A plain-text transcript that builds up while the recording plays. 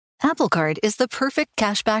Apple Card is the perfect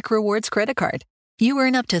cashback rewards credit card. You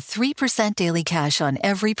earn up to 3% daily cash on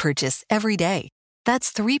every purchase every day.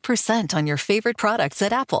 That's 3% on your favorite products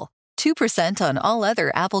at Apple, 2% on all other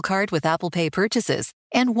Apple Card with Apple Pay purchases,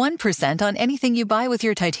 and 1% on anything you buy with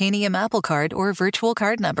your titanium Apple Card or virtual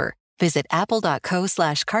card number. Visit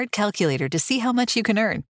apple.co/card calculator to see how much you can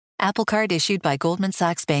earn. Apple Card issued by Goldman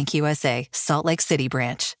Sachs Bank USA, Salt Lake City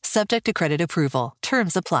branch. Subject to credit approval.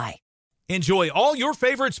 Terms apply. Enjoy all your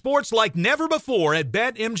favorite sports like never before at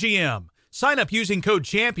BetMGM. Sign up using code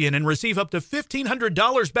CHAMPION and receive up to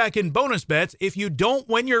 $1,500 back in bonus bets if you don't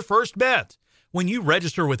win your first bet. When you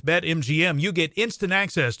register with BetMGM, you get instant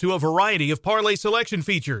access to a variety of parlay selection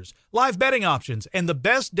features, live betting options, and the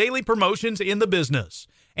best daily promotions in the business.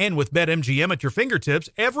 And with BetMGM at your fingertips,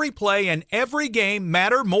 every play and every game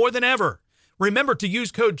matter more than ever. Remember to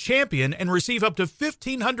use code CHAMPION and receive up to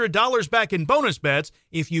 $1,500 back in bonus bets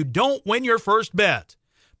if you don't win your first bet.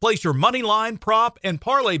 Place your money line, prop, and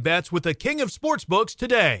parlay bets with the king of sportsbooks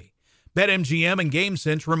today. BetMGM and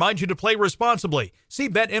GameSense remind you to play responsibly. See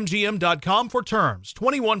BetMGM.com for terms.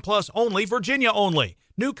 21 plus only, Virginia only.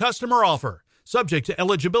 New customer offer. Subject to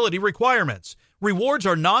eligibility requirements. Rewards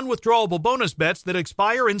are non-withdrawable bonus bets that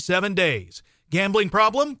expire in 7 days. Gambling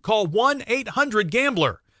problem? Call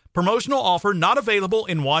 1-800-GAMBLER. Promotional offer not available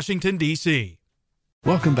in Washington, D.C.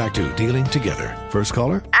 Welcome back to Dealing Together. First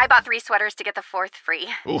caller? I bought 3 sweaters to get the 4th free.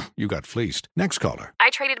 Oh, you got fleeced. Next caller? I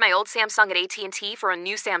traded my old Samsung at AT&T for a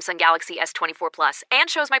new Samsung Galaxy S24 Plus and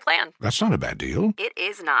chose my plan. That's not a bad deal. It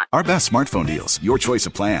is not. Our best smartphone deals. Your choice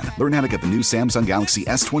of plan. Learn how to get the new Samsung Galaxy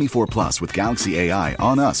S24 Plus with Galaxy AI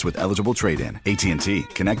on us with eligible trade-in. AT&T.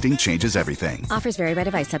 Connecting changes everything. Offers vary by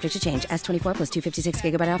device. Subject to change. S24 plus 256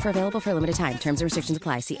 gigabyte offer available for a limited time. Terms and restrictions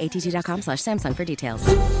apply. See att.com/Samsung for details.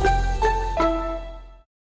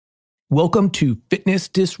 Welcome to Fitness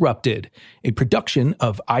Disrupted, a production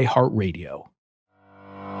of iHeartRadio.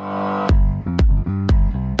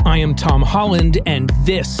 I am Tom Holland, and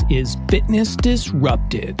this is Fitness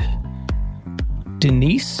Disrupted.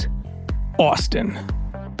 Denise Austin.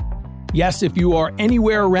 Yes, if you are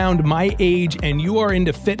anywhere around my age and you are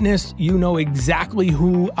into fitness, you know exactly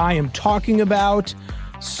who I am talking about.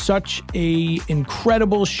 Such an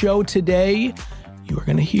incredible show today. You are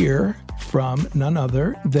going to hear from none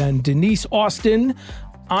other than Denise Austin.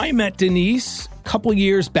 I met Denise a couple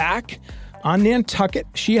years back on Nantucket.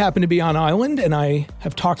 She happened to be on island, and I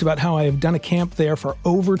have talked about how I have done a camp there for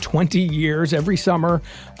over 20 years, every summer.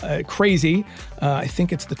 Crazy. I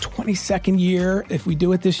think it's the 22nd year if we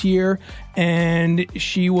do it this year. And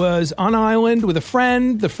she was on island with a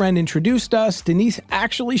friend. The friend introduced us. Denise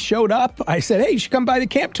actually showed up. I said, hey, you should come by the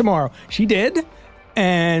camp tomorrow. She did.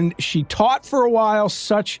 And she taught for a while.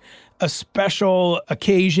 Such a special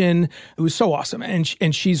occasion. It was so awesome.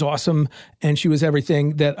 And she's awesome. And she was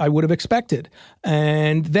everything that I would have expected.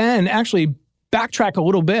 And then actually backtrack a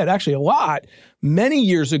little bit, actually a lot. Many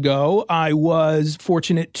years ago, I was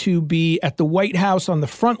fortunate to be at the White House on the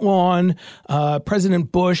front lawn.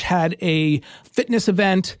 President Bush had a fitness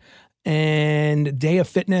event, and Day of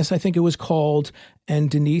Fitness, I think it was called.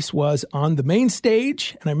 And Denise was on the main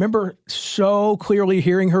stage. And I remember so clearly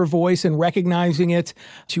hearing her voice and recognizing it.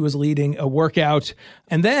 She was leading a workout.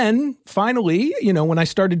 And then finally, when I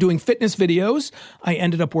started doing fitness videos, I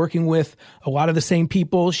ended up working with a lot of the same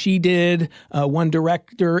people she did. One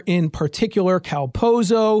director in particular, Cal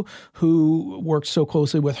Pozo, who worked so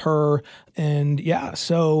closely with her. And yeah,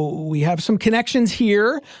 so we have some connections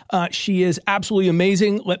here. She is absolutely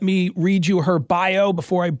amazing. Let me read you her bio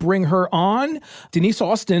before I bring her on. Denise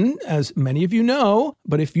Austin, as many of you know,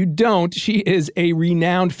 but if you don't, she is a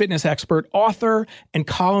renowned fitness expert, author, and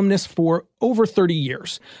columnist for over 30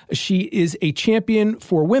 years. She is a champion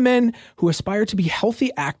for women who aspire to be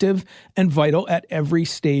healthy, active, and vital at every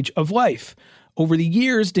stage of life. Over the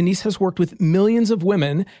years, Denise has worked with millions of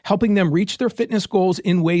women, helping them reach their fitness goals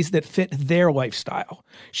in ways that fit their lifestyle.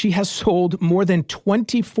 She has sold more than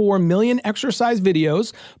 24 million exercise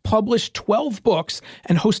videos, published 12 books,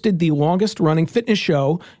 and hosted the longest-running fitness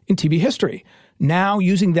show in TV history. Now,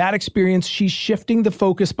 using that experience, she's shifting the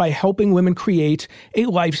focus by helping women create a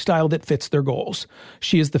lifestyle that fits their goals.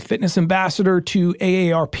 She is the fitness ambassador to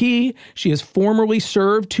AARP. She has formerly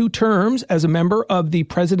served 2 terms as a member of the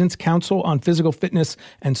President's Council on Physical Fitness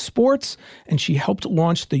and Sports, and she helped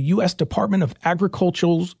launch the U.S. Department of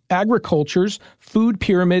Agriculture's Food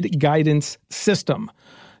Pyramid Guidance System.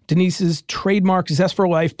 Denise's trademark Zest for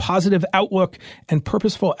Life, positive outlook, and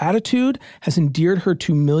purposeful attitude has endeared her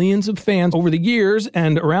to millions of fans over the years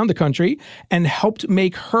and around the country and helped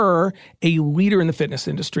make her a leader in the fitness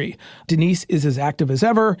industry. Denise is as active as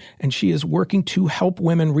ever, and she is working to help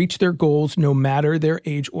women reach their goals no matter their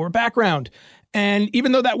age or background. And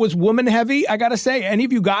even though that was woman heavy, I got to say, any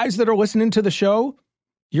of you guys that are listening to the show,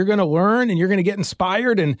 you're going to learn and you're going to get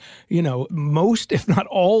inspired. And, most, if not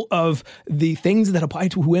all, of the things that apply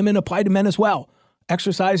to women apply to men as well.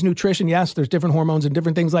 Exercise, nutrition, yes, there's different hormones and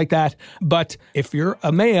different things like that. But if you're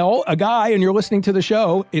a male, a guy, and you're listening to the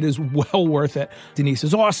show, it is well worth it. Denise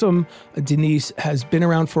is awesome. Denise has been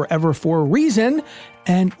around forever for a reason.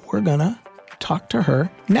 And we're going to talk to her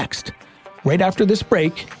next. Right after this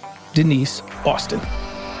break, Denise Austin.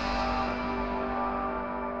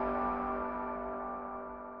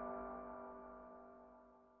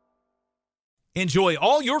 Enjoy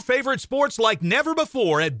all your favorite sports like never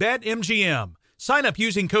before at BetMGM. Sign up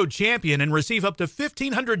using code CHAMPION and receive up to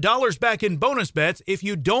 $1,500 back in bonus bets if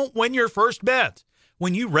you don't win your first bet.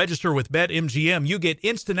 When you register with BetMGM, you get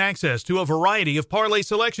instant access to a variety of parlay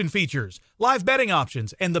selection features, live betting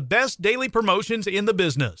options, and the best daily promotions in the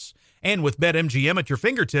business. And with BetMGM at your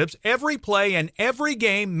fingertips, every play and every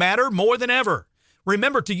game matter more than ever.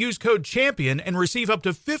 Remember to use code CHAMPION and receive up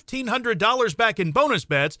to $1,500 back in bonus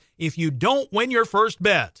bets if you don't win your first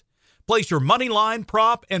bet. Place your money line,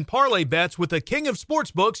 prop, and parlay bets with the king of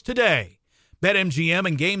sportsbooks today. BetMGM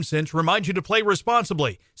and GameSense remind you to play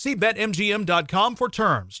responsibly. See BetMGM.com for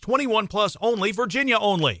terms. 21 plus only, Virginia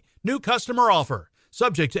only. New customer offer.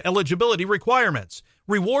 Subject to eligibility requirements.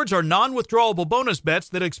 Rewards are non-withdrawable bonus bets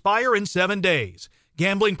that expire in 7 days.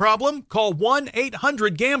 Gambling problem? Call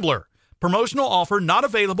 1-800-GAMBLER. Promotional offer not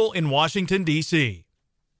available in Washington, D.C.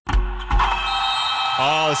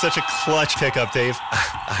 Oh, such a clutch pickup, Dave.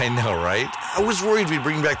 I know, right? I was worried we'd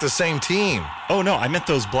bring back the same team. Oh, no, I meant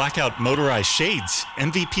those blackout motorized shades.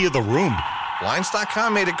 MVP of the room.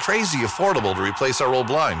 Blinds.com made it crazy affordable to replace our old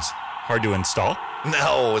blinds. Hard to install?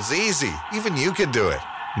 No, it's easy. Even you could do it.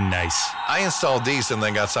 Nice. I installed these and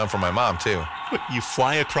then got some for my mom, too. What, you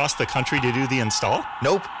fly across the country to do the install?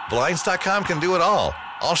 Nope. Blinds.com can do it all.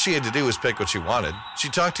 All she had to do was pick what she wanted. She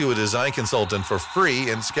talked to a design consultant for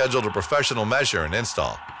free and scheduled a professional measure and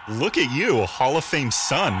install. Look at you, a Hall of Fame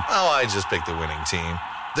son. Oh, I just picked the winning team.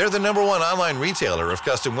 They're the #1 online retailer of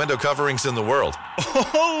custom window coverings in the world.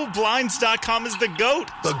 Oh, Blinds.com is the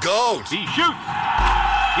GOAT. The GOAT. He shoots.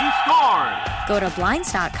 He scores. Go to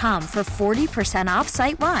Blinds.com for 40% off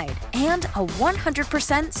site-wide and a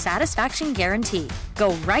 100% satisfaction guarantee.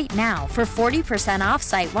 Go right now for 40% off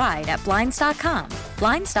site-wide at Blinds.com.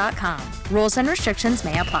 Blinds.com. Rules and restrictions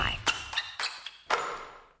may apply.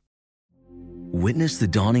 Witness the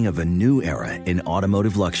dawning of a new era in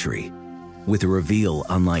automotive luxury with a reveal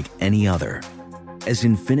unlike any other as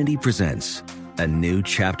Infiniti presents a new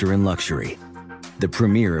chapter in luxury, the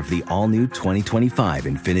premiere of the all-new 2025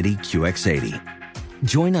 Infiniti QX80.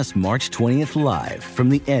 Join us March 20th live from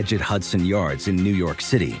the Edge at Hudson Yards in New York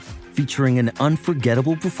City, featuring an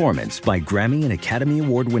unforgettable performance by Grammy and Academy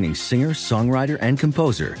Award-winning singer, songwriter, and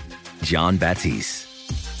composer, Jon Batiste.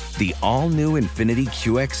 The all-new Infiniti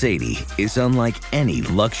QX80 is unlike any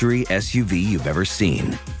luxury SUV you've ever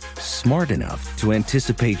seen. Smart enough to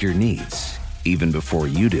anticipate your needs, even before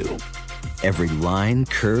you do. Every line,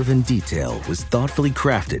 curve, and detail was thoughtfully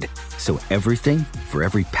crafted, so everything for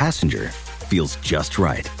every passenger feels just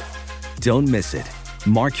right. Don't miss it.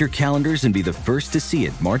 Mark your calendars and be the first to see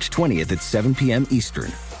it March 20th at 7 p.m.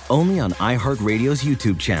 Eastern, only on iHeartRadio's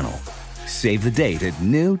YouTube channel. Save the date at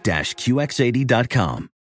new-QX80.com.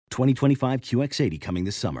 2025 QX80 coming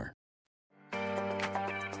this summer.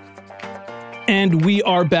 And we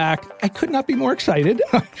are back. I could not be more excited.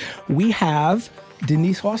 We have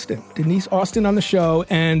Denise Austin. Denise Austin on the show.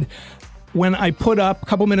 And when I put up a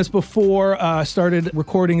couple minutes before started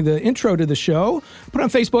recording the intro to the show, put on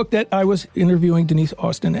Facebook that I was interviewing Denise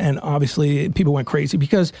Austin. And obviously people went crazy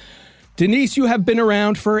because Denise, you have been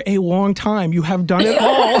around for a long time. You have done it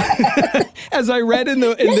all, as I read in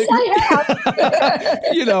the yes,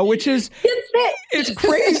 I have. Which is, it's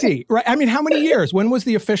crazy, right? I mean, how many years? When did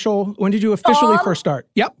you officially first start?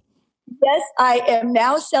 Yep. Yes, I am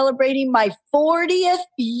now celebrating my 40th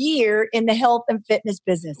year in the health and fitness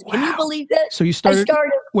business. Wow. Can you believe that? So you started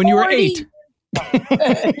when you were 8.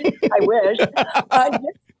 I wish.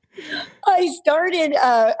 I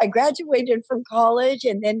graduated from college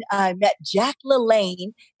and then I met Jack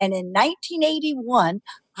LaLanne. And in 1981,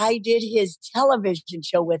 I did his television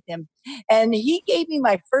show with him. And he gave me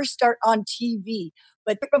my first start on TV.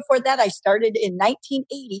 But before that, I started in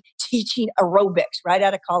 1980 teaching aerobics right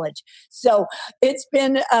out of college. So it's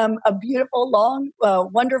been a beautiful, long,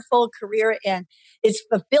 wonderful career. And it's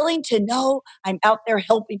fulfilling to know I'm out there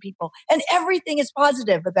helping people. And everything is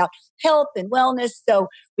positive about health and wellness. So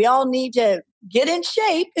we all need to get in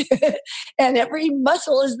shape. And every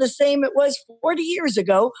muscle is the same it was 40 years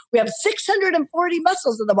ago. We have 640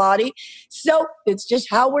 muscles in the body. So it's just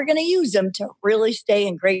how we're going to use them to really stay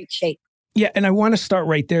in great shape. Yeah, and I want to start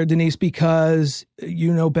right there, Denise, because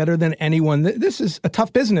you know better than anyone, this is a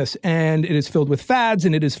tough business, and it is filled with fads,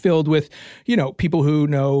 and it is filled with, you know, people who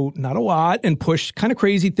know not a lot and push kind of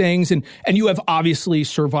crazy things, and you have obviously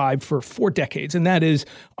survived for 4 decades, and that is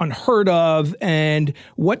unheard of. And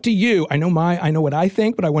what do you? I know what I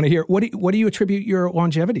think, but I want to hear what do you attribute your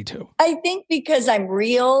longevity to? I think because I'm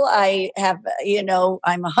real. I have,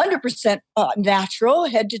 I'm 100% natural,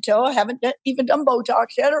 head to toe. I haven't even done Botox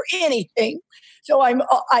yet or anything. So I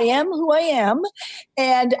am who I am,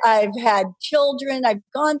 and I've had children. I've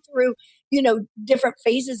gone through, different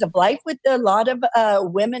phases of life with a lot of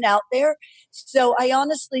women out there. So I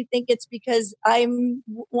honestly think it's because I'm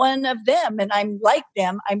one of them and I'm like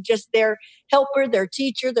them. I'm just their helper, their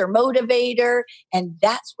teacher, their motivator. And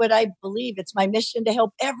that's what I believe. It's my mission to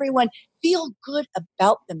help everyone feel good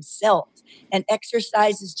about themselves. And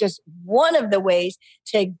exercise is just one of the ways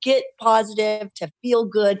to get positive, to feel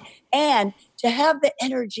good, and to have the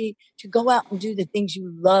energy to go out and do the things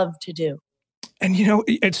you love to do. And,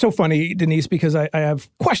 it's so funny, Denise, because I have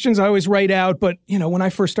questions I always write out. But, when I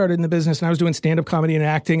first started in the business and I was doing stand-up comedy and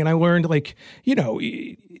acting, and I learned,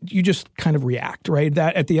 you just kind of react, right?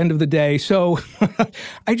 That at the end of the day. So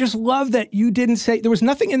I just love that you didn't say, there was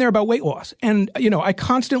nothing in there about weight loss. And, I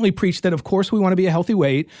constantly preach that, of course, we want to be a healthy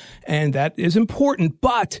weight, and that is important.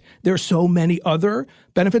 But there's so many other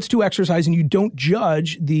benefits to exercise, and you don't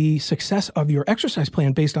judge the success of your exercise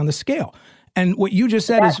plan based on the scale. And what you just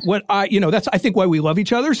said is what that's, I think, why we love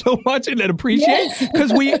each other so much and appreciate,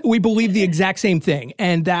 because we believe the exact same thing.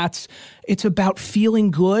 And it's about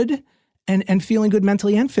feeling good and feeling good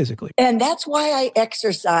mentally and physically. And that's why I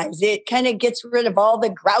exercise. It kind of gets rid of all the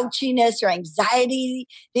grouchiness or anxiety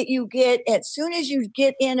that you get. As soon as you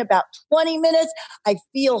get in about 20 minutes, I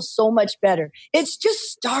feel so much better. It's just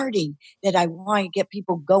starting that I want to get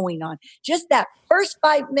people going on. Just that first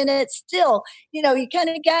 5 minutes still, you kind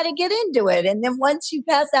of got to get into it. And then once you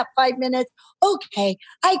pass that 5 minutes, okay,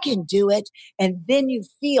 I can do it. And then you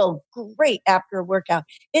feel great after a workout.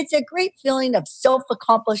 It's a great feeling of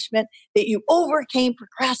self-accomplishment that you overcame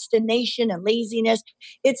procrastination and laziness.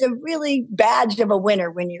 It's a really badge of a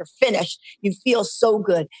winner when you're finished. You feel so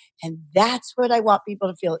good. And that's what I want people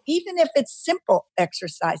to feel, even if it's simple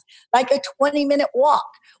exercise, like a 20-minute walk,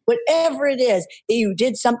 whatever it is, that you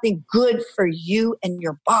did something good for you and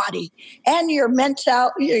your body and your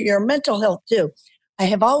mental health too. I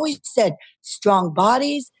have always said, strong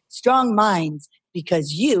bodies, strong minds,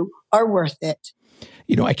 because you are worth it.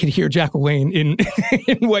 I could hear Jack LaLanne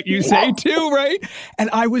in what you say too, right? And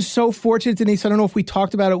I was so fortunate, Denise. I don't know if we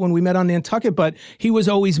talked about it when we met on Nantucket, but he was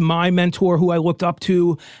always my mentor who I looked up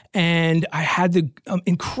to. And I had the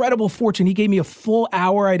incredible fortune. He gave me a full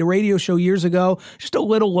hour. I had a radio show years ago, just a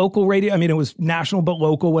little local radio. I mean, it was national, but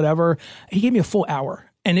local, whatever. He gave me a full hour.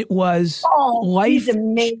 And it was life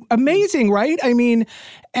amazing, right? I mean,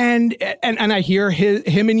 and I hear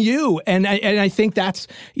him and you, and I think that's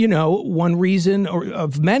one reason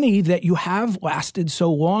of many that you have lasted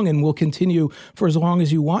so long and will continue for as long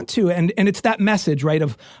as you want to. And it's that message, right,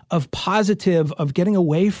 of positive, of getting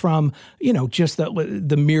away from just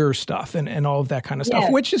the mirror stuff and all of that kind of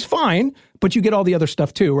stuff, which is fine, but you get all the other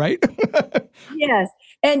stuff too, right? Yes.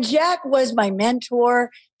 And Jack was my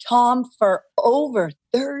mentor, Tom, for over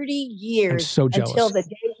 30 years. I'm so jealous. Until the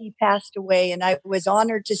day he passed away. And I was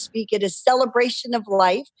honored to speak at a celebration of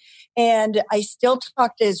life. And I still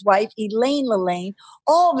talk to his wife, Elaine LaLanne,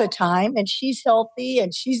 all the time. And she's healthy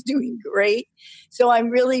and she's doing great. So I'm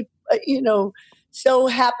really, so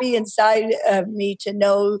happy inside of me to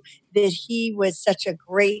know that he was such a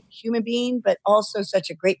great human being, but also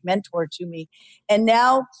such a great mentor to me. And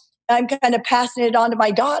now I'm kind of passing it on to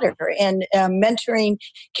my daughter and mentoring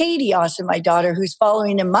Katie, also my daughter, who's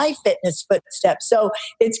following in my fitness footsteps. So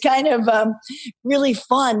it's kind of really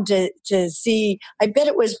fun to see. I bet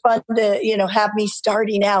it was fun to, have me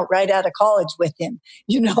starting out right out of college with him,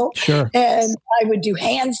 Sure. And I would do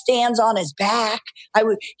handstands on his back.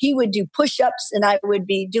 He would do push-ups and I would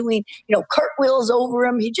be doing, cartwheels over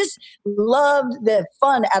him. He just loved the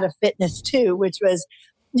fun out of fitness too, which was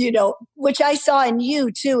which I saw in you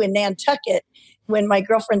too in Nantucket, when my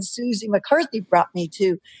girlfriend Susie McCarthy brought me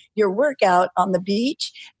to your workout on the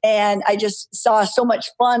beach. And I just saw so much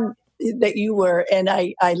fun that you were, and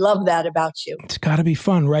I love that about you. It's got to be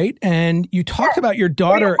fun, right? And you talked about your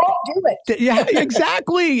daughter. Do it. Yeah,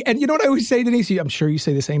 exactly. And you know what I always say, Denise? I'm sure you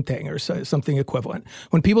say the same thing or something equivalent.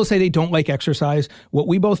 When people say they don't like exercise, what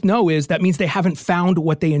we both know is that means they haven't found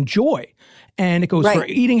what they enjoy. And it goes for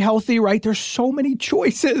eating healthy, right? There's so many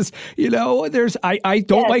choices. You know, I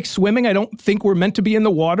don't like swimming. I don't think we're meant to be in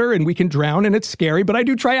the water and we can drown and it's scary, but I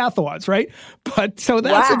do triathlons, right? But so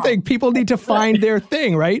that's the thing. People need to find their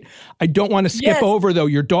thing, right? I don't want to skip over, though,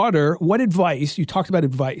 your daughter. What advice? You talked about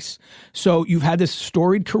advice. So you've had this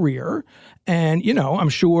storied career. And, you know, I'm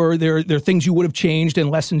sure there are things you would have changed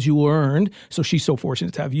and lessons you learned. So she's so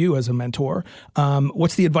fortunate to have you as a mentor.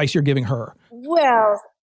 What's the advice you're giving her? Well,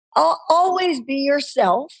 always be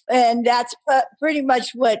yourself. And that's pretty much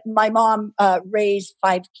what my mom raised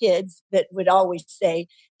 5 kids that would always say,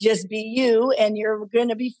 just be you and you're going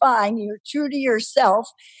to be fine. You're true to yourself.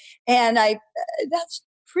 And that's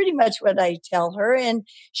pretty much what I tell her. And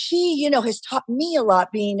she, you know, has taught me a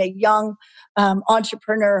lot being a young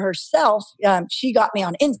entrepreneur herself. She got me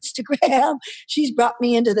on Instagram. She's brought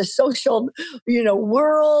me into the social, you know,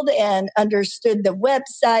 world and understood the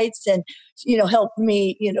websites and, you know, helped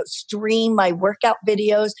me, you know, stream my workout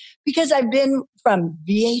videos because I've been from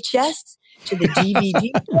VHS to the DVD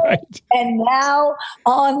and now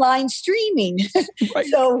online streaming.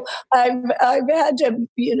 So I've had to,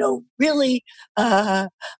 you know, really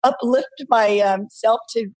uplift myself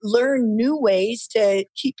to learn new ways to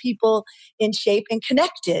keep people in shape and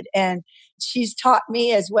connected. And she's taught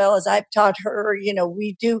me as well as I've taught her. You know,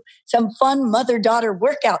 we do some fun mother-daughter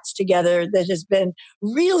workouts together that has been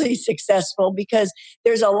really successful because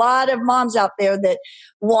there's a lot of moms out there that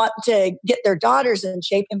want to get their daughters in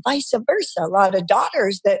shape and vice versa. A lot of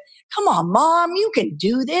daughters that, come on, Mom, you can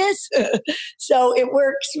do this. So it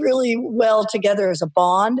works really well together as a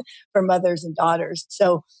bond for mothers and daughters.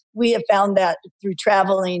 So we have found that through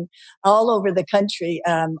traveling all over the country,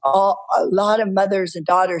 a lot of mothers and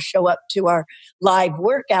daughters show up to our live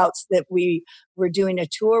workouts that we're doing a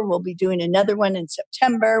tour. We'll be doing another one in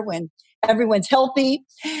September when everyone's healthy,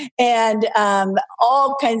 and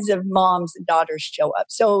all kinds of moms and daughters show up.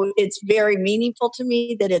 So it's very meaningful to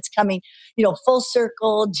me that it's coming, you know, full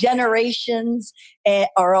circle. Generations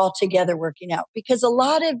are all together working out because a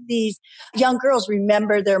lot of these young girls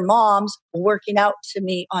remember their moms working out to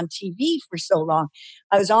me on TV for so long.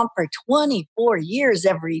 I was on for 24 years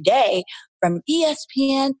every day from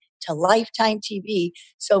ESPN to Lifetime TV.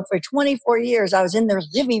 So for 24 years, I was in their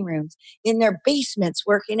living rooms, in their basements,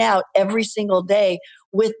 working out every single day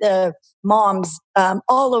with the moms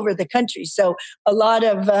all over the country. So a lot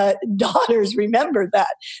of daughters remember that.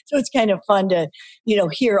 So it's kind of fun to, you know,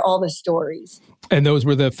 hear all the stories. And those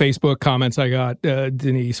were the Facebook comments I got,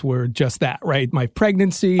 Denise, were just that, right? My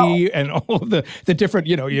pregnancy and all the different,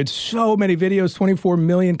 you know, you had so many videos, 24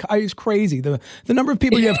 million. It's crazy. The number of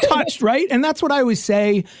people you have touched, right? And that's what I always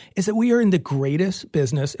say is that we are in the greatest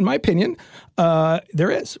business, in my opinion,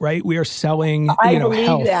 there is, right? We are selling, you know,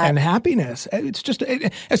 health and happiness. It's just,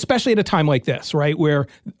 especially at a time like this, right? Where,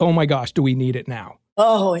 oh my gosh, do we need it now?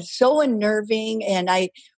 Oh, it's so unnerving. And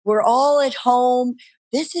we're all at home.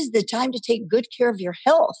 This is the time to take good care of your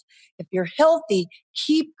health. If you're healthy,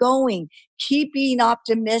 keep going, keep being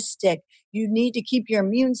optimistic. You need to keep your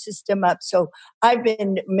immune system up. So I've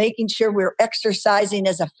been making sure we're exercising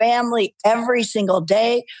as a family every single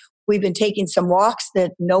day. We've been taking some walks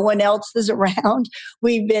that no one else is around.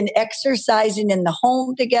 We've been exercising in the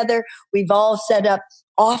home together. We've all set up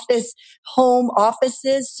home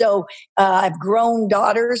offices. So I've grown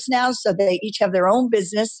daughters now, so they each have their own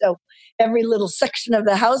business. So every little section of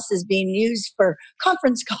the house is being used for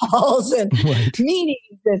conference calls and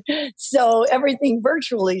meetings. And so everything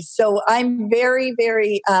virtually. So I'm very,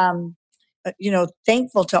 very,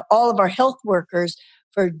 thankful to all of our health workers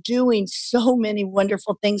for doing so many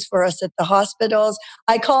wonderful things for us at the hospitals.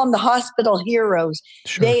 I call them the hospital heroes.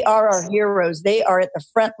 Sure. They are our heroes. They are at the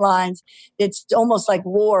front lines. It's almost like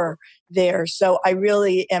war there. So I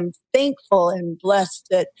really am thankful and blessed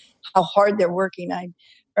at how hard they're working. I'm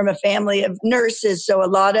from a family of nurses, so a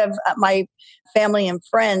lot of my family and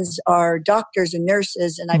friends are doctors and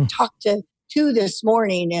nurses, and I've talked to 2 this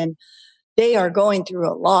morning, and they are going through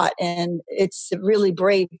a lot, and it's really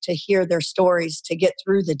brave to hear their stories to get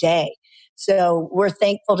through the day. So we're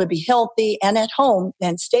thankful to be healthy and at home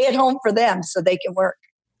and stay at home for them so they can work.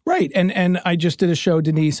 Right. And I just did a show,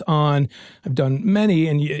 Denise, on, I've done many,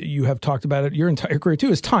 and you have talked about it your entire career too,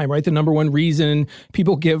 is time, right? The number one reason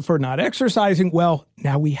people give for not exercising. Well,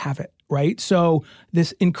 now we have it. right? So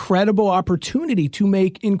this incredible opportunity to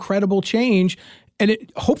make incredible change, and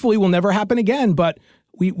it hopefully will never happen again, but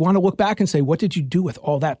we want to look back and say, what did you do with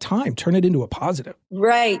all that time? Turn it into a positive.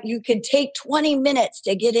 Right. You could take 20 minutes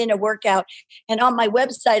to get in a workout. And on my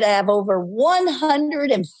website, I have over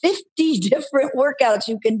 150 different workouts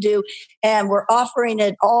you can do. And we're offering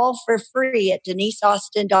it all for free at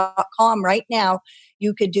DeniseAustin.com right now.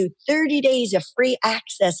 You could do 30 days of free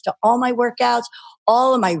access to all my workouts,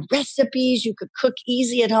 all of my recipes. You could cook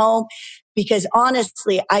easy at home. Because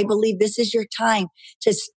honestly, I believe this is your time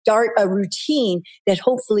to start a routine that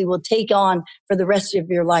hopefully will take on for the rest of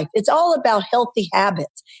your life. It's all about healthy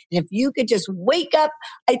habits. And if you could just wake up,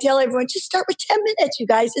 I tell everyone, just start with 10 minutes, you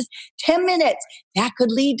guys. Just 10 minutes. That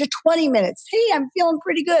could lead to 20 minutes. Hey, I'm feeling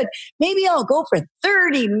pretty good. Maybe I'll go for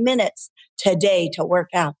 30 minutes today to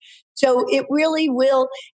work out. So it really will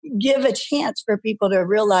give a chance for people to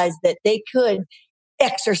realize that they could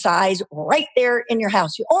exercise right there in your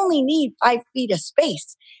house. You only need 5 feet of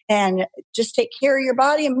space and just take care of your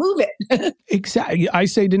body and move it. Exactly. I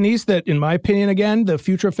say, Denise, that in my opinion, again, the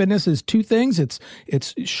future of fitness is two things. It's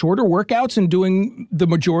shorter workouts and doing the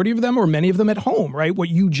majority of them or many of them at home, right? What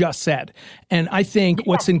you just said. And I think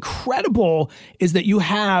what's incredible is that you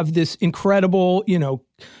have this incredible,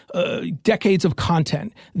 decades of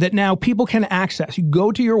content that now people can access. You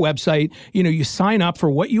go to your website, you sign up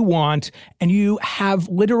for what you want, and you have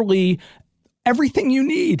literally everything you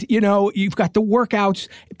need. You've got the workouts,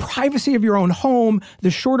 privacy of your own home,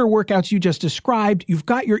 the shorter workouts you just described. You've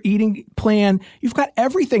got your eating plan. You've got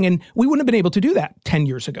everything. And we wouldn't have been able to do that 10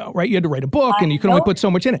 years ago, right? You had to write a book and you could only put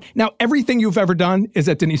so much in it. Now, everything you've ever done is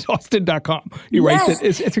at DeniseAustin.com. You write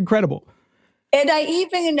it. It's incredible. And I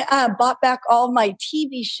even bought back all my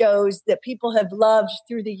TV shows that people have loved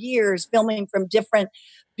through the years, filming from different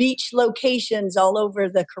beach locations all over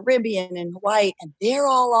the Caribbean and Hawaii, and they're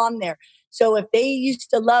all on there. So if they used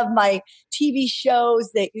to love my TV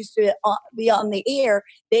shows that used to be on the air,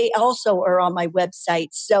 they also are on my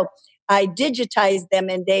website. So I digitize them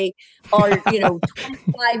and they are, 25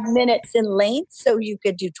 minutes in length. So you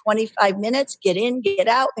could do 25 minutes, get in, get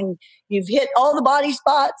out, and you've hit all the body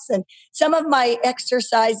spots. And some of my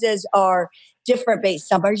exercises are different based.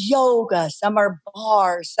 Some are yoga, some are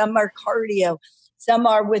bars, some are cardio, some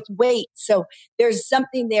are with weights. So there's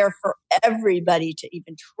something there for everybody to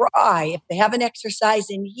even try. If they haven't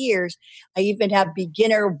exercised in years, I even have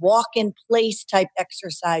beginner walk-in-place type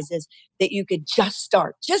exercises that you could just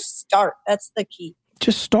start. Just start. That's the key.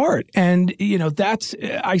 Just start. And, that's,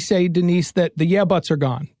 I say, Denise, that the yeah buts are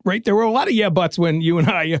gone, right? There were a lot of yeah buts when you and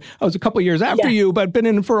I was a couple of years after you, but been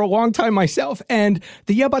in for a long time myself. And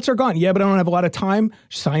the yeah buts are gone. Yeah, but I don't have a lot of time.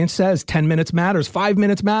 Science says 10 minutes matters, 5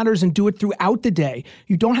 minutes matters, and do it throughout the day.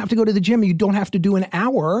 You don't have to go to the gym. You don't have to do an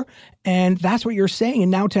hour. And that's what you're saying. And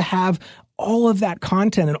now to have all of that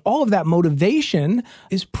content and all of that motivation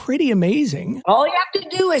is pretty amazing. All you have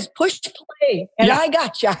to do is push play, and I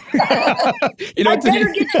got you. I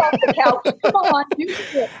better get you off the couch. Come on, do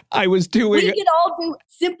it. I was doing. We can all do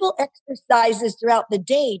simple exercises throughout the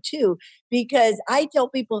day too, because I tell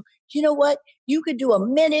people, you know what? You could do a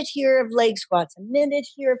minute here of leg squats, a minute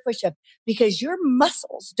here of push-up, because your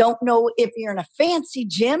muscles don't know if you're in a fancy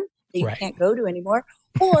gym that you can't go to anymore,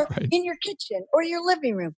 or in your kitchen or your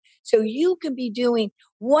living room. So you can be doing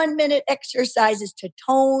 1 minute exercises to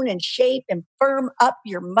tone and shape and firm up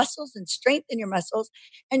your muscles and strengthen your muscles.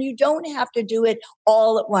 And you don't have to do it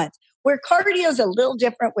all at once. Where cardio is a little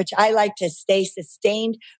different, which I like to stay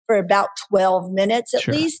sustained for about 12 minutes at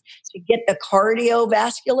least to get the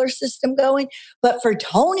cardiovascular system going. But for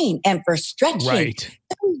toning and for stretching,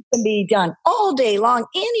 those can be done all day long,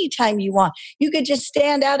 anytime you want. You could just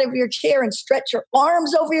stand out of your chair and stretch your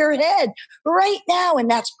arms over your head right now. And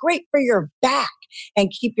that's great for your back and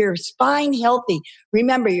keep your spine healthy.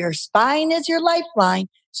 Remember, your spine is your lifeline.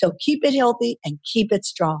 So keep it healthy and keep it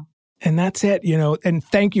strong. And that's it, and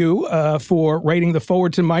thank you for writing the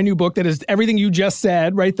forward to my new book that is everything you just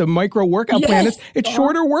said, right? The micro workout plan. It's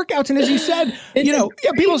shorter workouts. And as you said,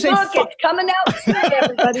 people say, it's coming out soon,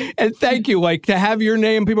 everybody. And thank you, to have your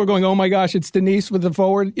name, people are going, oh my gosh, it's Denise with the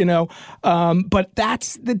forward, but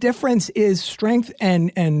that's the difference is strength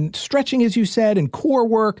and stretching, as you said, and core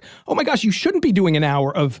work. Oh my gosh, you shouldn't be doing an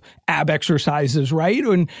hour of ab exercises, right?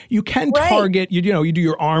 And you can target, you do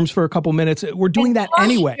your arms for a couple minutes. We're doing that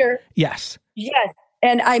anyway. Yes. Yes.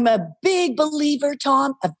 And I'm a big believer,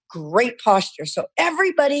 Tom, of great posture. So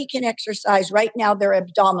everybody can exercise right now their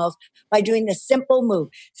abdominals by doing the simple move.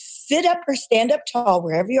 Sit up or stand up tall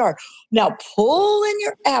wherever you are. Now pull in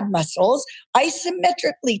your ab muscles,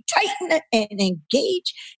 isometrically tighten and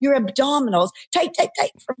engage your abdominals. Tight, tight,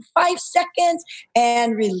 tight for 5 seconds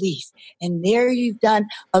and release. And there you've done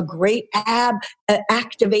a great ab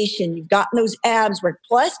activation. You've gotten those abs work.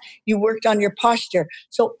 Plus you worked on your posture.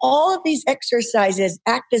 So all of these exercises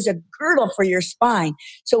act as a girdle for your spine.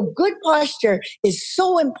 So good posture is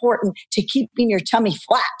so important to keeping your tummy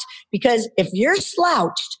flat, because if you're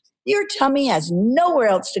slouched, your tummy has nowhere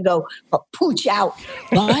else to go but pooch out.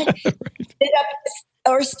 But sit up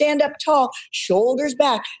or stand up tall, shoulders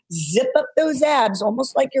back, zip up those abs,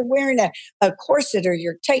 almost like you're wearing a corset, or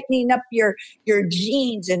you're tightening up your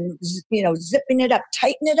jeans and, zipping it up,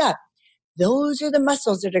 tighten it up. Those are the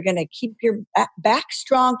muscles that are going to keep your back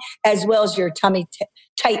strong, as well as your tummy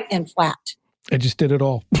tight and flat. I just did it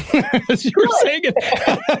all. As you were saying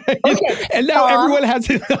it. Okay. And now everyone has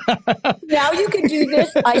it. Now you can do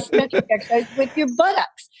this isometric exercise with your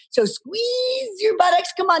buttocks. So squeeze your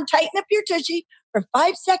buttocks. Come on, tighten up your tushy for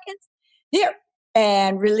 5 seconds. Here.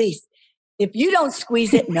 And release. If you don't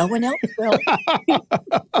squeeze it, no one else will.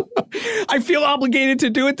 I feel obligated to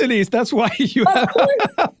do it, Denise. That's why you have.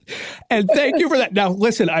 And thank you for that. Now,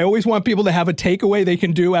 listen, I always want people to have a takeaway they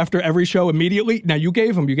can do after every show immediately. Now, you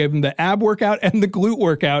gave them the ab workout and the glute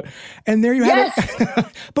workout. And there you have it.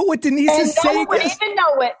 But what Denise is saying is, even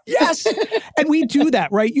know it. Yes. And we do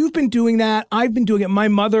that, right? You've been doing that. I've been doing it. My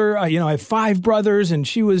mother, I have 5 brothers, and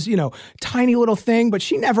she was, tiny little thing, but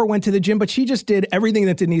she never went to the gym, but she just did everything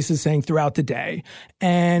that Denise is saying throughout the day.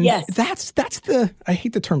 And that's the, I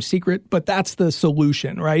hate the term secret, but that's the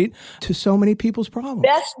solution, right? To so many people's problems.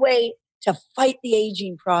 Best way to fight the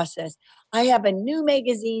aging process. I have a new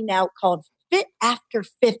magazine out called Fit After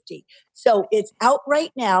 50. So it's out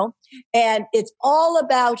right now, and it's all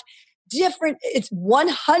about it's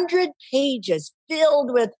 100 pages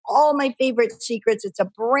filled with all my favorite secrets. It's a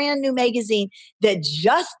brand new magazine that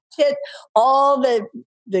just hit all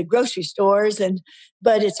the grocery stores,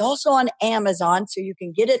 but it's also on Amazon, so you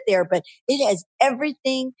can get it there. But it has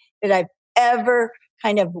everything that I've ever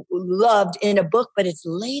kind of loved in a book, but it's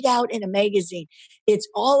laid out in a magazine. It's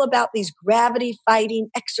all about these gravity fighting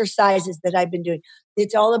exercises that I've been doing.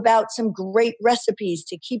 It's all about some great recipes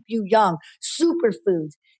to keep you young,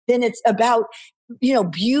 superfoods. Then it's about,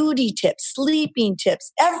 beauty tips, sleeping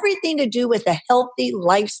tips, everything to do with a healthy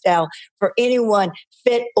lifestyle for anyone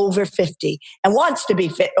fit over 50 and wants to be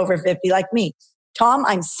fit over 50 like me. Tom,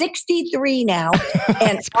 I'm 63 now,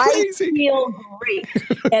 and I feel great.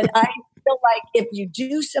 And I feel like if you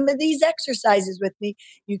do some of these exercises with me,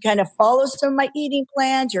 you kind of follow some of my eating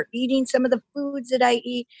plans, you're eating some of the foods that I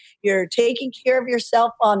eat, you're taking care of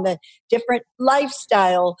yourself on the different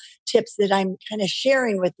lifestyle tips that I'm kind of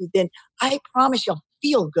sharing with you, then I promise you'll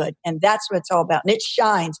feel good. And that's what it's all about. And it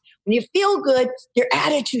shines. When you feel good, your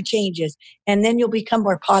attitude changes, and then you'll become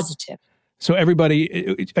more positive. So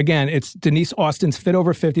everybody, again, it's Denise Austin's Fit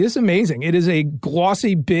Over 50. This is amazing. It is a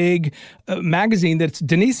glossy, big magazine that's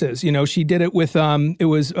Denise's. She did it with, it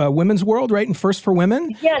was Women's World, right? And First for Women?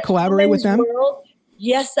 Yes. Collaborate with them? World.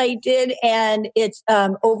 Yes, I did. And it's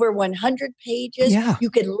over 100 pages. Yeah. You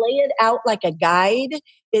could lay it out like a guide.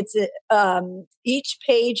 It's each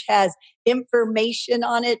page has information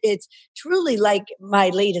on it. It's truly like my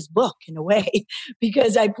latest book in a way,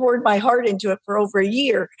 because I poured my heart into it for over a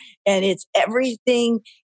year, and it's everything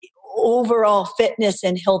overall fitness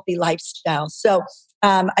and healthy lifestyle. So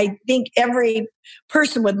I think every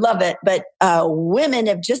person would love it, but women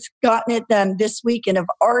have just gotten it this week and have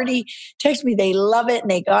already texted me they love it and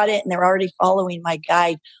they got it, and they're already following my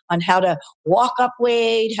guide on how to walk up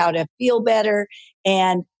weight, how to feel better,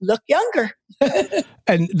 and look younger.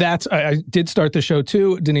 And I did start the show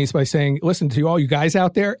too, Denise, by saying, listen, to all you guys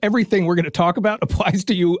out there, everything we're going to talk about applies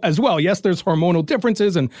to you as well. Yes, there's hormonal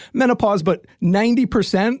differences and menopause, but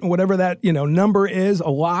 90%, whatever that number is, a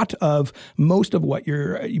lot of most of what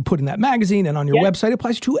you put in that magazine and on your website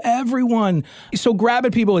applies to everyone. So grab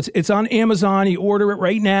it, people. It's on Amazon. You order it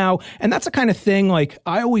right now. And that's the kind of thing, like,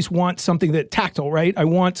 I always want something that tactile, right? I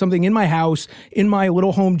want something in my house, in my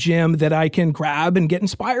little home gym that I can grab and get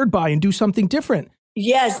inspired by and do something different.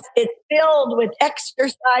 Yes, it's filled with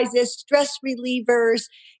exercises, stress relievers.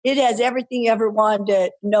 It has everything you ever wanted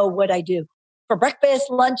to know what I do. For breakfast,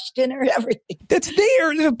 lunch, dinner, everything. That's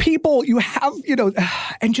there. The people you have,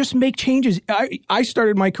 and just make changes. I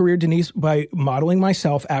started my career, Denise, by modeling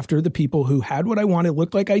myself after the people who had what I wanted,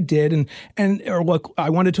 looked like I did, I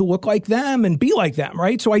wanted to look like them and be like them,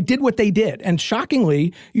 right? So I did what they did. And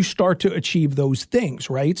shockingly, you start to achieve those things,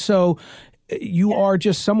 right? So you are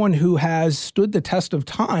just someone who has stood the test of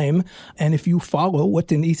time. And if you follow what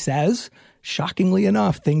Denise says, shockingly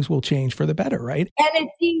enough, things will change for the better, right? And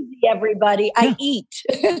it's easy, everybody. I eat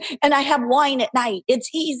and I have wine at night. It's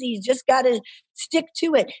easy. You just got to stick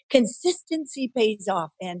to it. Consistency pays off.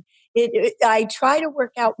 And I try to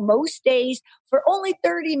work out most days for only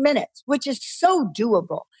 30 minutes, which is so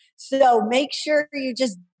doable. So make sure you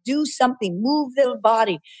just do something, move the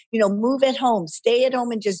body, move at home, stay at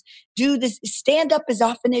home and just do this. Stand up as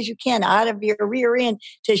often as you can out of your rear end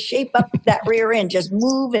to shape up that rear end. Just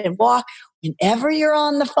move and walk. Whenever you're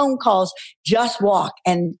on the phone calls, just walk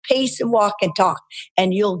and pace and walk and talk,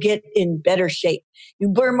 and you'll get in better shape. You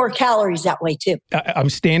burn more calories that way too. I'm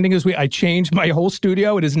standing I changed my whole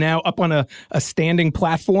studio. It is now up on a standing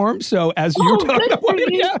platform. So as you're talking about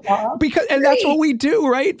it, that's what we do,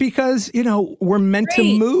 right? Because, we're meant to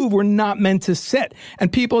move. We're not meant to sit.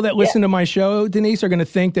 And people that listen to my show, Denise, are going to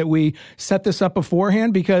think that we set this up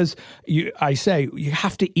beforehand because I say you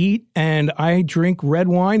have to eat, and I drink red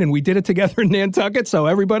wine, and we did it together in Nantucket. So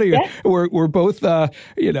everybody, we're both,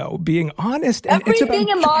 being honest. And everything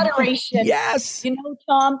in moderation. Yes.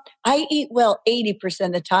 Tom, I eat well 80%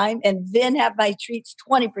 of the time and then have my treats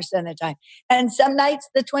 20% of the time. And some nights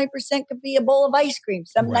the 20% could be a bowl of ice cream.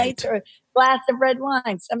 Some nights are a glass of red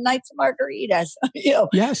wine. Some nights a margarita.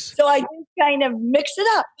 Yes. So I just kind of mix it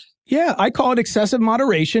up. Yeah, I call it excessive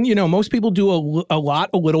moderation. Most people do a lot,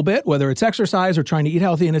 a little bit, whether it's exercise or trying to eat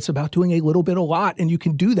healthy, and it's about doing a little bit, a lot. And you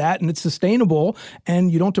can do that, and it's sustainable,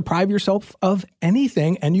 and you don't deprive yourself of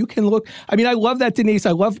anything. And you can look, I love that, Denise.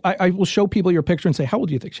 I will show people your picture and say, how old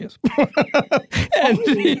do you think she is? And,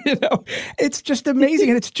 it's just amazing.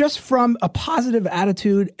 And it's just from a positive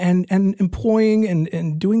attitude and employing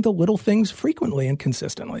and doing the little things frequently and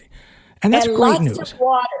consistently. And that's great news. Lots of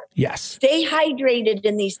water. Yes. Stay hydrated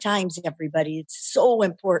in these times, everybody. It's so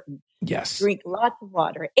important. Yes. Drink lots of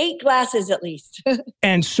water. 8 glasses at least.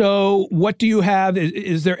 And so what do you have?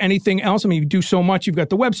 Is there anything else? You do so much. You've got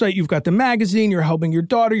the website. You've got the magazine. You're helping your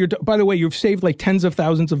daughter. By the way, you've saved like tens of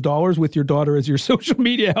thousands of dollars with your daughter as your social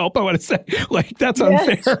media help. I want to say, that's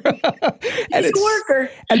unfair. And it's a worker.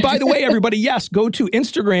 And by the way, everybody, yes, go to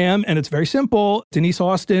Instagram, and it's very simple. Denise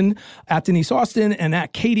Austin, at Denise Austin, and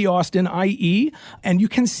at Katie Austin, IE. And you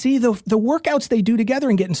can see the workouts they do together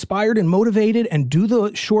and get inspired and motivated and do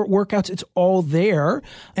the short workouts. It's all there,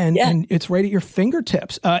 and it's right at your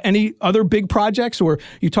fingertips. Any other big projects, or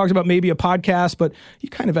you talked about maybe a podcast, but you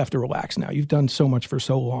kind of have to relax now. You've done so much for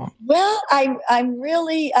so long. Well, I'm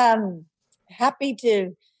really happy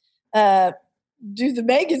to do the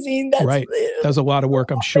magazine. That's right. That was a lot of work,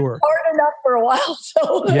 I'm sure. Hard enough for a while,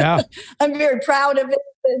 so yeah. I'm very proud of it.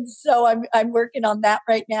 And so I'm working on that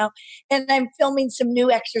right now, and I'm filming some new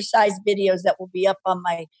exercise videos that will be up on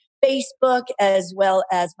my Facebook as well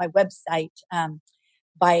as my website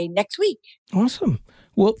by next week. Awesome.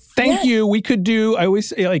 Well, thank you. We could do, I always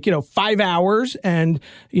say 5 hours and,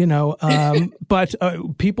 but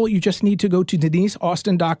people, you just need to go to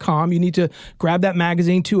DeniseAustin.com. You need to grab that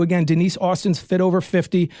magazine too. Again, Denise Austin's Fit Over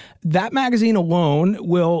 50. That magazine alone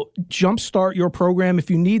will jumpstart your program if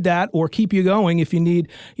you need that, or keep you going if you need,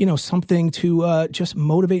 something to just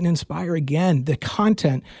motivate and inspire. Again, the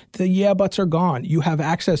content, the yeah buts are gone. You have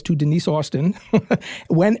access to Denise Austin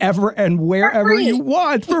whenever and wherever you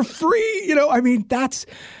want for free. That's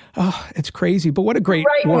it's crazy, but what a great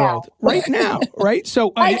world right now, right?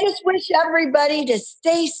 So I just wish everybody to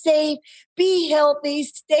stay safe, be healthy,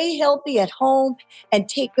 stay healthy at home, and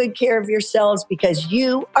take good care of yourselves because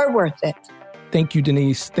you are worth it. Thank you,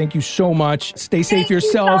 Denise. Thank you so much. Stay safe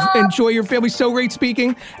yourself. Enjoy your family. So great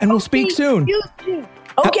speaking, and we'll speak soon. You too.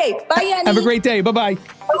 Okay, bye, Annie. Have a great day. Bye-bye.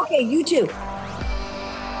 Okay, you too.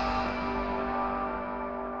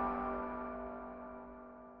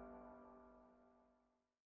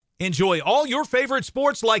 Enjoy all your favorite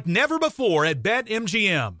sports like never before at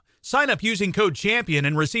BetMGM. Sign up using code CHAMPION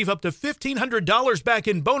and receive up to $1,500 back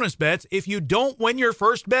in bonus bets if you don't win your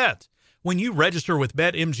first bet. When you register with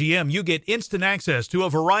BetMGM, you get instant access to a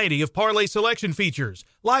variety of parlay selection features,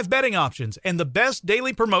 live betting options, and the best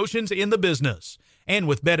daily promotions in the business. And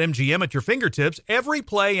with BetMGM at your fingertips, every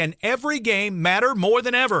play and every game matter more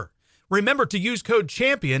than ever. Remember to use code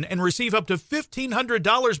CHAMPION and receive up to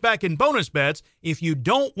 $1,500 back in bonus bets if you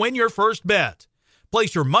don't win your first bet.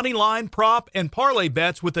 Place your money line, prop, and parlay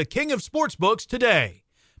bets with the king of sportsbooks today.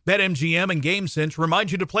 BetMGM and GameSense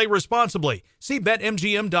remind you to play responsibly. See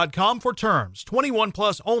BetMGM.com for terms. 21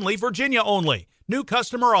 plus only, Virginia only. New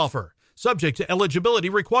customer offer. Subject to eligibility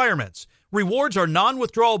requirements. Rewards are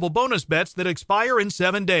non-withdrawable bonus bets that expire in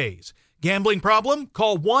 7 days. Gambling problem?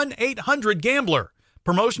 Call 1-800-GAMBLER.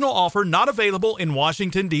 Promotional offer not available in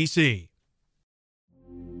Washington, D.C.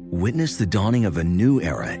 Witness the dawning of a new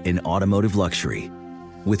era in automotive luxury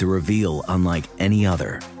with a reveal unlike any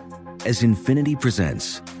other as Infiniti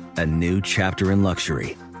presents a new chapter in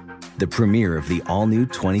luxury, the premiere of the all-new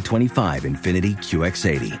 2025 Infiniti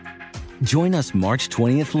QX80. Join us March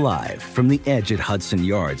 20th live from the Edge at Hudson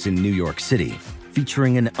Yards in New York City,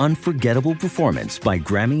 featuring an unforgettable performance by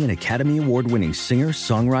Grammy and Academy Award-winning singer,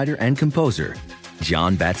 songwriter, and composer,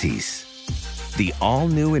 Jon Batiste. The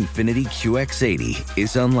all-new Infiniti QX80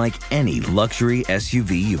 is unlike any luxury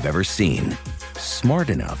SUV you've ever seen. Smart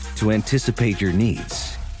enough to anticipate your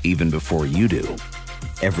needs, even before you do.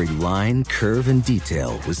 Every line, curve, and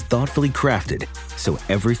detail was thoughtfully crafted, so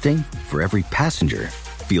everything for every passenger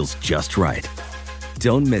feels just right.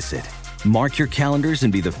 Don't miss it. Mark your calendars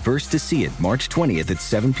and be the first to see it March 20th at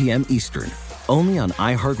 7 p.m. Eastern, only on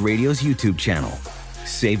iHeartRadio's YouTube channel.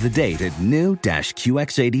 Save the date at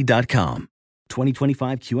new-QX80.com.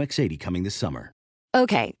 2025 QX80 coming this summer.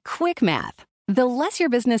 Okay, quick math. The less your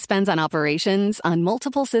business spends on operations, on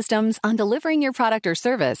multiple systems, on delivering your product or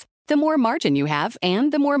service, the more margin you have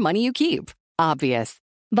and the more money you keep. Obvious.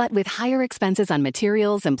 But with higher expenses on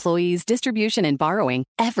materials, employees, distribution, and borrowing,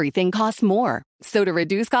 everything costs more. So to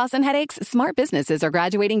reduce costs and headaches, smart businesses are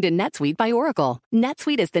graduating to NetSuite by Oracle.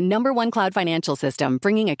 NetSuite is the #1 cloud financial system,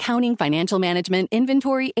 bringing accounting, financial management,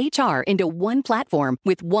 inventory, HR into one platform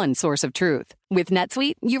with one source of truth. With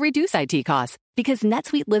NetSuite, you reduce IT costs because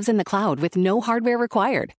NetSuite lives in the cloud with no hardware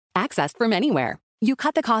required, accessed from anywhere. You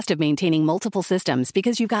cut the cost of maintaining multiple systems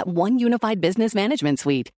because you've got one unified business management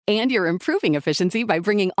suite. And you're improving efficiency by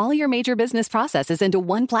bringing all your major business processes into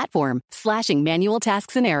one platform, slashing manual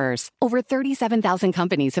tasks and errors. Over 37,000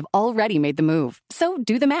 companies have already made the move. So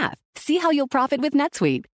do the math. See how you'll profit with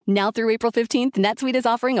NetSuite. Now through April 15th, NetSuite is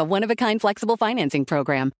offering a one-of-a-kind flexible financing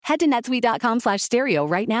program. Head to netsuite.com/stereo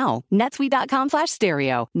right now.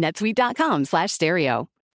 netsuite.com/stereo. netsuite.com/stereo.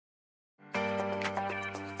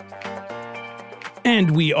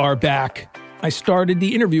 And we are back. I started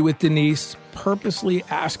the interview with Denise purposely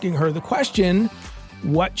asking her the question,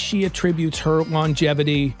 what she attributes her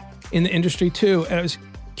longevity in the industry to. And I was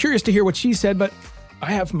curious to hear what she said, but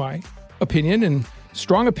I have my opinion and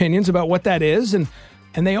strong opinions about what that is. And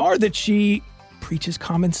they are that she preaches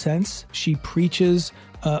common sense. She preaches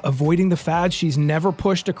avoiding the fads. She's never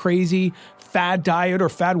pushed a crazy fad diet or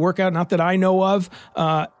fad workout, not that I know of.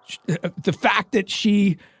 The fact that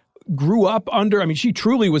she grew up she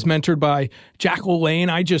truly was mentored by Jack LaLanne.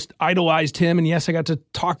 I just idolized him. And yes, I got to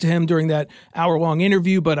talk to him during that hour-long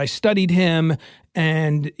interview, but I studied him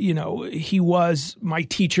and, he was my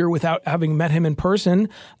teacher without having met him in person.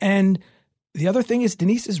 And the other thing is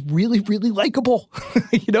Denise is really, really likable.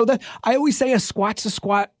 That I always say a squat's a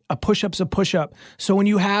squat, a push-up's a push-up. So when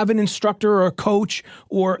you have an instructor or a coach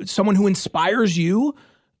or someone who inspires you,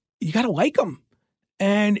 you got to like them.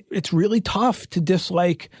 And it's really tough to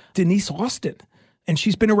dislike Denise Austin. And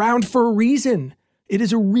she's been around for a reason. It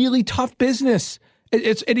is a really tough business.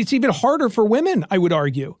 It's even harder for women, I would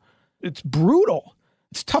argue. It's brutal.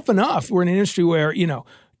 It's tough enough. We're in an industry where,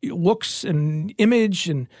 looks and image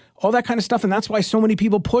and all that kind of stuff. And that's why so many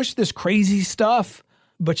people push this crazy stuff.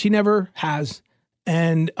 But she never has.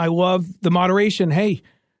 And I love the moderation. Hey,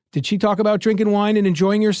 did she talk about drinking wine and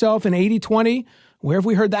enjoying yourself in 80-20? Where have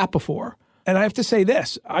we heard that before? And I have to say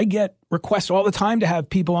this, I get requests all the time to have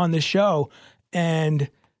people on this show, and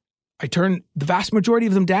I turn the vast majority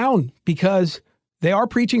of them down because they are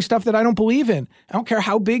preaching stuff that I don't believe in. I don't care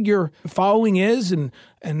how big your following is, and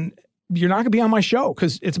you're not going to be on my show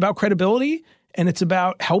because it's about credibility and it's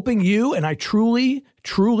about helping you, and I truly,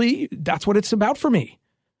 that's what it's about for me.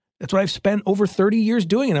 That's what I've spent over 30 years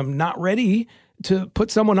doing, and I'm not ready to put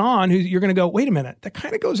someone on who you're going to go, wait a minute, that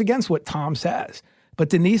kind of goes against what Tom says. But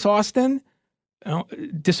Denise Austin, I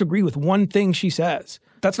don't disagree with one thing she says.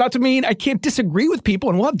 That's not to mean I can't disagree with people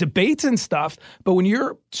and we'll have debates and stuff. But when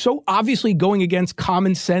you're so obviously going against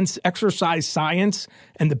common sense exercise science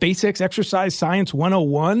and the basics, exercise science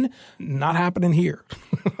 101, not happening here.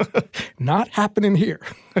 Not happening here.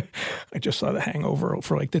 I just saw The Hangover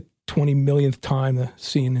for like the 20 millionth time, the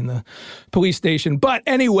scene in the police station. But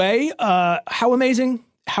anyway, how amazing.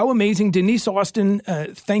 How amazing. Denise Austin,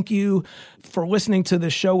 thank you for listening to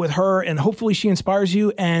the show with her, and hopefully she inspires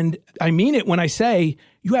you. And I mean it when I say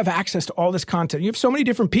you have access to all this content. You have so many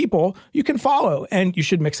different people you can follow, and you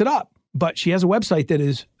should mix it up. But she has a website that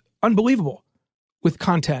is unbelievable with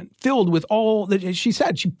content, filled with all that she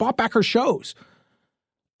said. She bought back her shows.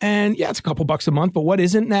 And yeah, it's a couple bucks a month, but what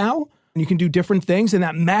isn't now? And you can do different things. And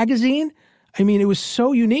that magazine, I mean, it was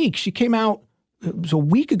so unique. She came out, it was a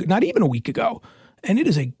week ago, not even a week ago. And it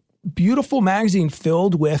is a beautiful magazine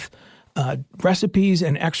filled with recipes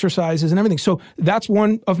and exercises and everything. So that's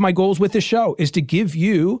one of my goals with this show, is to give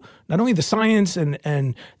you not only the science and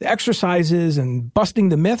the exercises and busting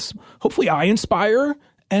the myths. Hopefully I inspire,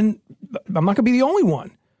 and I'm not going to be the only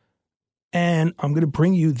one. And I'm going to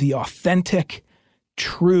bring you the authentic,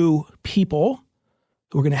 true people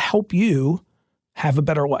who are going to help you have a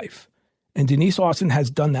better life. And Denise Austin has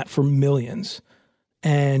done that for millions.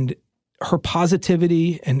 And her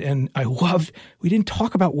positivity, and I loved, we didn't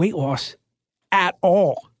talk about weight loss at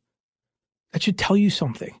all. That should tell you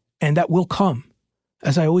something. And that will come.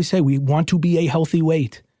 As I always say, we want to be a healthy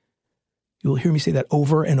weight. You'll hear me say that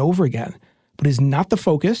over and over again. But it is not the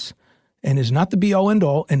focus, and is not the be-all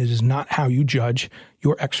end-all, and it is not how you judge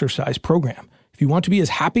your exercise program. If you want to be as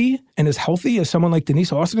happy and as healthy as someone like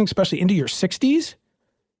Denise Austin, especially into your 60s,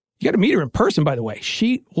 you got to meet her in person, by the way.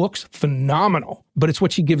 She looks phenomenal, but it's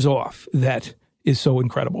what she gives off that is so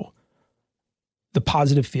incredible. The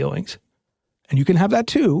positive feelings. And you can have that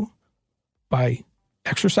too by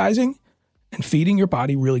exercising and feeding your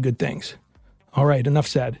body really good things. All right, enough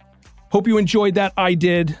said. Hope you enjoyed that. I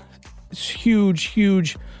did. It's huge,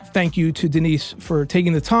 huge thank you to Denise for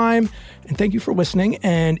taking the time, and thank you for listening.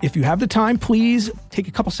 And if you have the time, please take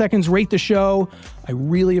a couple seconds, rate the show. I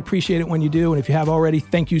really appreciate it when you do. And if you have already,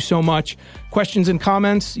 thank you so much. Questions and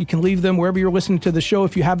comments, you can leave them wherever you're listening to the show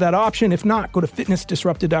if you have that option. If not, go to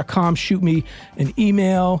fitnessdisrupted.com, shoot me an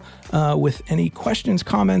email with any questions,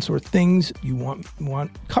 comments, or things you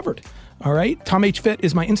want covered. All right. Tom H. Fit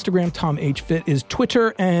is my Instagram. Tom H. Fit is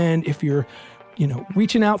Twitter. And if you're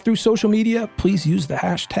reaching out through social media, please use the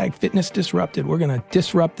hashtag #FitnessDisrupted. We're going to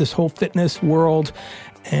disrupt this whole fitness world,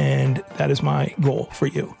 and that is my goal for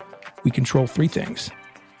you. We control 3 things: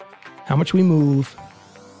 how much we move,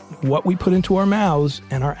 what we put into our mouths,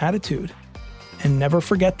 and our attitude. And never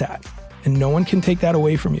forget that. And no one can take that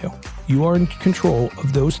away from you. You are in control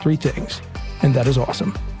of those 3 things, and that is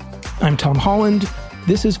awesome. I'm Tom Holland.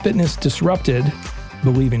 This is Fitness Disrupted.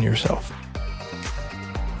 Believe in yourself.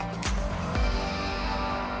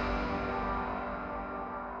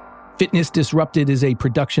 Fitness Disrupted is a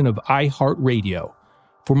production of iHeartRadio.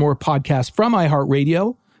 For more podcasts from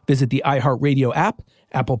iHeartRadio, visit the iHeartRadio app,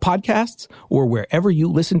 Apple Podcasts, or wherever you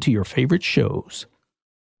listen to your favorite shows.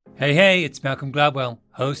 Hey, it's Malcolm Gladwell,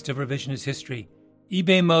 host of Revisionist History.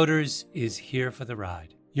 eBay Motors is here for the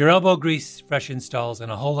ride. Your elbow grease, fresh installs,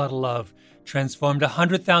 and a whole lot of love transformed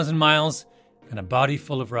 100,000 miles and a body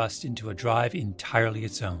full of rust into a drive entirely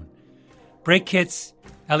its own. Brake kits,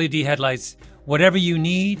 LED headlights, whatever you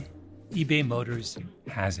need, eBay Motors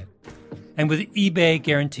has it. And with eBay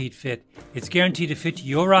Guaranteed Fit, it's guaranteed to fit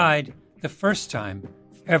your ride the first time,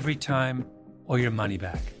 every time, or your money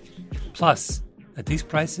back. Plus, at these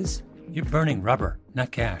prices, you're burning rubber,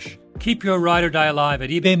 not cash. Keep your ride or die alive at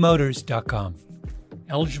ebaymotors.com.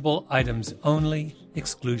 Eligible items only.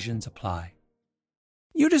 Exclusions apply.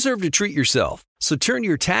 You deserve to treat yourself, so turn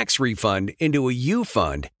your tax refund into a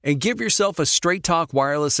U-Fund and give yourself a Straight Talk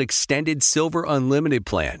Wireless Extended Silver Unlimited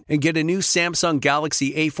plan and get a new Samsung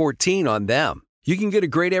Galaxy A14 on them. You can get a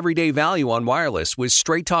great everyday value on wireless with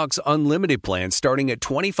Straight Talk's Unlimited plan starting at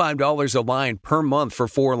 $25 a line per month for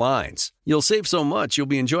 4 lines. You'll save so much you'll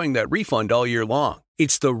be enjoying that refund all year long.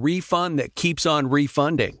 It's the refund that keeps on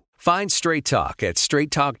refunding. Find Straight Talk at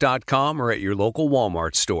straighttalk.com or at your local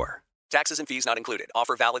Walmart store. Taxes and fees not included.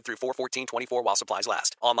 Offer valid through 4/14/24 while supplies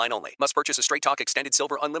last. Online only. Must purchase a Straight Talk Extended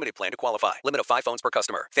Silver Unlimited plan to qualify. Limit of 5 phones per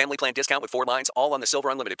customer. Family plan discount with 4 lines, all on the Silver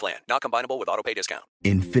Unlimited plan. Not combinable with auto pay discount.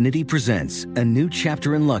 Infiniti presents a new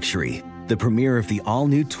chapter in luxury. The premiere of the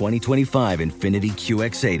all-new 2025 Infiniti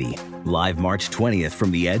QX80. Live March 20th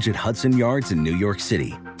from the Edge at Hudson Yards in New York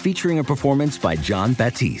City. Featuring a performance by John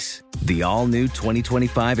Batiste. The all-new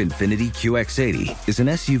 2025 Infiniti QX80 is an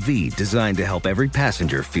SUV designed to help every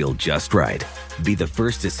passenger feel just right. Be the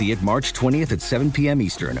first to see it March 20th at 7 p.m.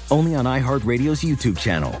 Eastern, only on iHeartRadio's YouTube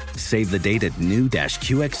channel. Save the date at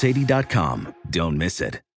new-QX80.com. Don't miss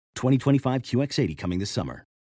it. 2025 QX80 coming this summer.